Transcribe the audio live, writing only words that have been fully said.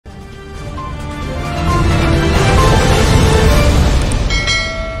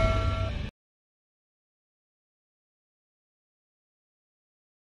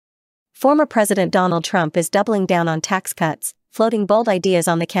Former President Donald Trump is doubling down on tax cuts, floating bold ideas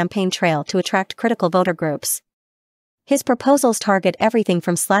on the campaign trail to attract critical voter groups. His proposals target everything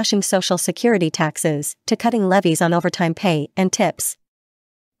from slashing Social Security taxes to cutting levies on overtime pay and tips.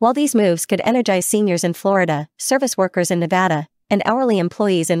 While these moves could energize seniors in Florida, service workers in Nevada, and hourly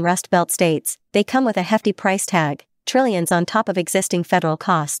employees in Rust Belt states, they come with a hefty price tag, trillions on top of existing federal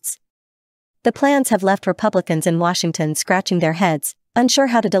costs. The plans have left Republicans in Washington scratching their heads, unsure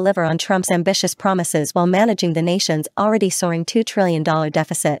how to deliver on Trump's ambitious promises while managing the nation's already soaring $2 trillion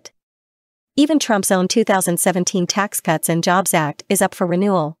deficit. Even Trump's own 2017 Tax Cuts and Jobs Act is up for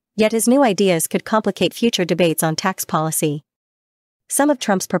renewal, yet his new ideas could complicate future debates on tax policy. Some of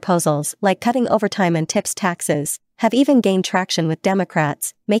Trump's proposals, like cutting overtime and tips taxes, have even gained traction with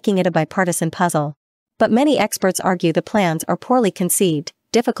Democrats, making it a bipartisan puzzle. But many experts argue the plans are poorly conceived,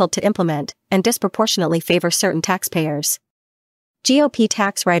 difficult to implement, and disproportionately favor certain taxpayers. GOP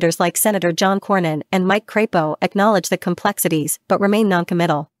tax writers like Senator John Cornyn and Mike Crapo acknowledge the complexities but remain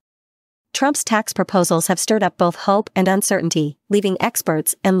noncommittal. Trump's tax proposals have stirred up both hope and uncertainty, leaving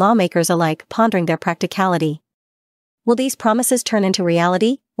experts and lawmakers alike pondering their practicality. Will these promises turn into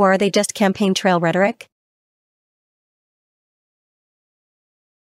reality, or are they just campaign trail rhetoric?